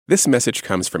This message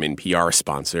comes from NPR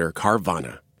sponsor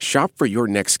Carvana. Shop for your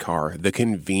next car the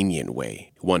convenient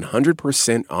way,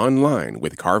 100% online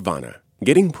with Carvana.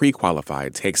 Getting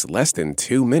pre-qualified takes less than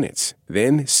 2 minutes.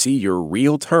 Then see your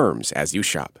real terms as you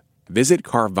shop. Visit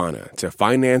Carvana to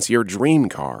finance your dream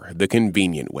car the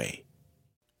convenient way.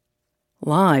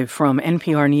 Live from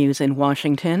NPR News in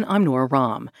Washington, I'm Nora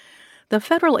Rahm. The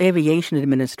Federal Aviation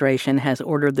Administration has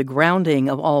ordered the grounding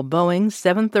of all Boeing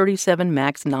 737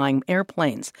 MAX 9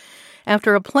 airplanes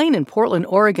after a plane in Portland,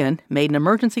 Oregon, made an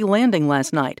emergency landing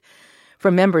last night.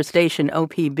 From member station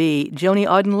OPB, Joni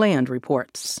Auden-Land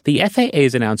reports. The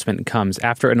FAA's announcement comes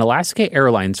after an Alaska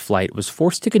Airlines flight was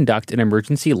forced to conduct an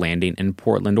emergency landing in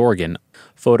Portland, Oregon.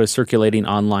 Photos circulating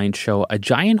online show a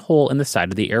giant hole in the side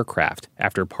of the aircraft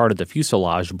after part of the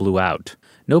fuselage blew out.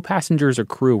 No passengers or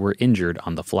crew were injured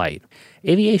on the flight.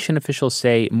 Aviation officials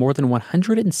say more than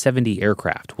 170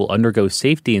 aircraft will undergo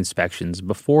safety inspections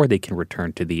before they can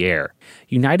return to the air.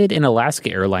 United and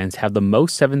Alaska Airlines have the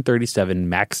most 737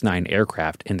 MAX 9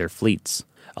 aircraft in their fleets.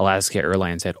 Alaska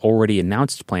Airlines had already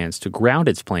announced plans to ground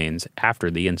its planes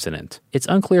after the incident. It's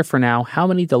unclear for now how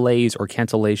many delays or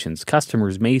cancellations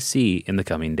customers may see in the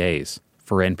coming days.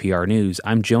 For NPR News,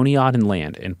 I'm Joni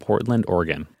Auden-Land in Portland,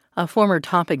 Oregon. A former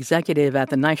top executive at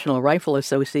the National Rifle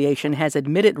Association has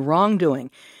admitted wrongdoing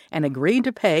and agreed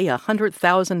to pay a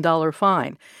 $100,000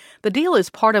 fine. The deal is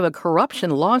part of a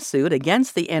corruption lawsuit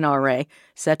against the NRA,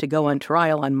 set to go on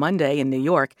trial on Monday in New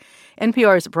York.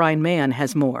 NPR's Brian Mann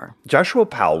has more. Joshua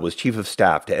Powell was chief of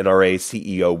staff to NRA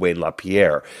CEO Wayne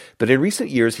LaPierre, but in recent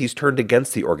years he's turned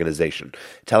against the organization,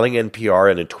 telling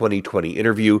NPR in a 2020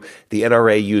 interview the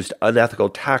NRA used unethical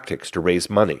tactics to raise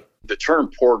money. The term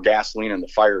pour gasoline on the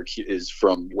fire is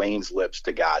from Wayne's lips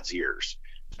to God's ears.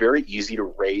 It's very easy to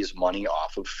raise money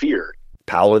off of fear.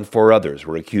 Powell and 4 others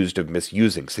were accused of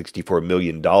misusing $64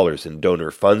 million in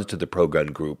donor funds to the pro-gun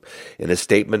group. In a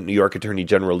statement, New York Attorney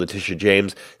General Letitia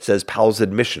James says Powell's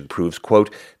admission proves,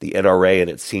 quote, the NRA and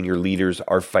its senior leaders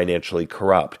are financially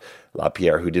corrupt.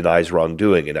 LaPierre, who denies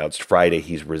wrongdoing, announced Friday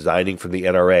he's resigning from the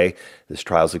NRA. This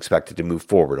trial is expected to move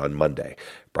forward on Monday.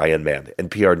 Brian Mann,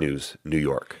 NPR News, New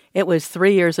York. It was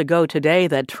 3 years ago today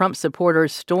that Trump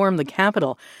supporters stormed the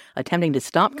Capitol, attempting to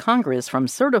stop Congress from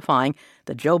certifying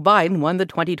that Joe Biden won the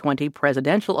 2020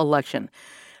 presidential election.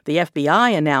 The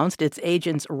FBI announced its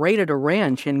agents raided a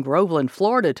ranch in Groveland,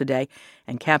 Florida today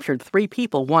and captured 3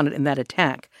 people wanted in that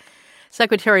attack.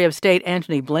 Secretary of State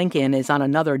Antony Blinken is on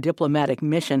another diplomatic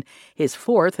mission, his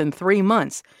 4th in 3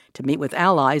 months, to meet with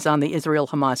allies on the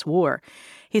Israel-Hamas war.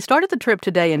 He started the trip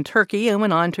today in Turkey and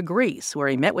went on to Greece, where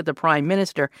he met with the prime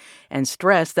minister and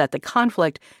stressed that the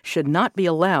conflict should not be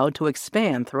allowed to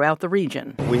expand throughout the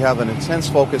region. We have an intense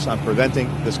focus on preventing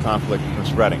this conflict from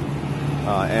spreading.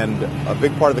 And a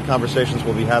big part of the conversations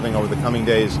we'll be having over the coming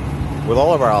days with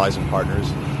all of our allies and partners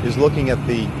is looking at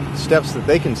the steps that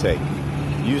they can take,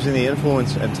 using the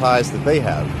influence and ties that they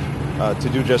have to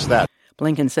do just that.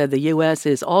 Blinken said the U.S.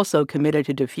 is also committed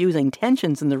to diffusing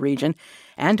tensions in the region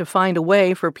and to find a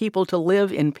way for people to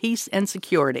live in peace and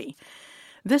security.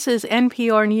 This is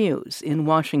NPR News in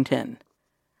Washington.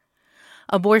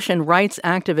 Abortion rights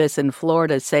activists in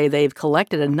Florida say they've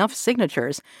collected enough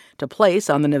signatures to place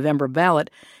on the November ballot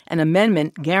an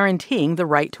amendment guaranteeing the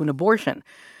right to an abortion.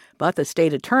 But the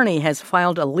state attorney has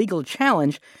filed a legal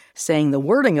challenge, saying the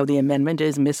wording of the amendment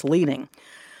is misleading.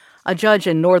 A judge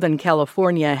in Northern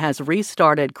California has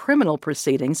restarted criminal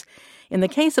proceedings in the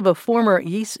case of a former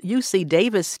UC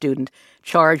Davis student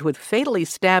charged with fatally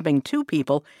stabbing 2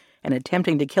 people and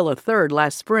attempting to kill a third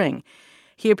last spring.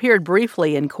 He appeared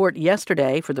briefly in court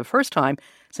yesterday for the first time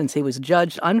since he was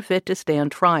judged unfit to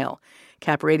stand trial.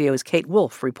 Cap Radio's Kate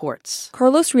Wolf reports.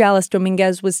 Carlos Reales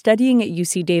Dominguez was studying at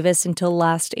UC Davis until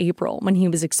last April when he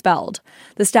was expelled.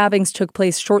 The stabbings took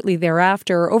place shortly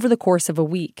thereafter over the course of a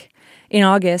week. In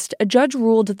August, a judge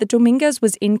ruled that Dominguez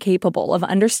was incapable of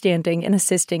understanding and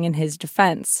assisting in his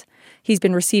defense. He's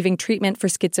been receiving treatment for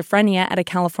schizophrenia at a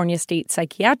California state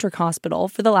psychiatric hospital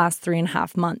for the last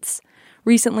 3.5 months.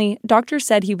 Recently, doctors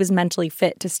said he was mentally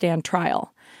fit to stand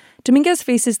trial. Dominguez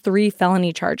faces 3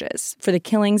 felony charges for the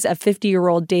killings of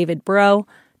 50-year-old David Breaux,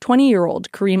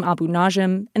 20-year-old Kareem Abu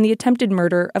Najm, and the attempted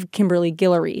murder of Kimberly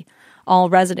Guillory, all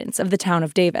residents of the town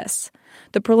of Davis.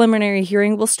 The preliminary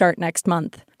hearing will start next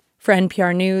month. For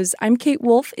NPR News, I'm Kate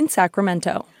Wolf in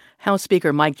Sacramento. House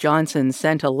Speaker Mike Johnson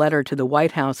sent a letter to the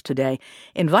White House today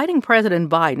inviting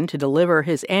President Biden to deliver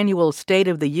his annual State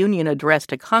of the Union address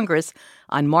to Congress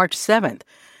on March 7th.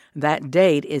 That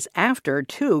date is after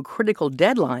 2 critical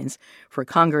deadlines for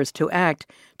Congress to act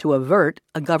to avert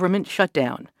a government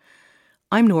shutdown.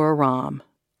 I'm Nora Rahm,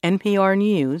 NPR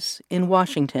News in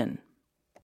Washington.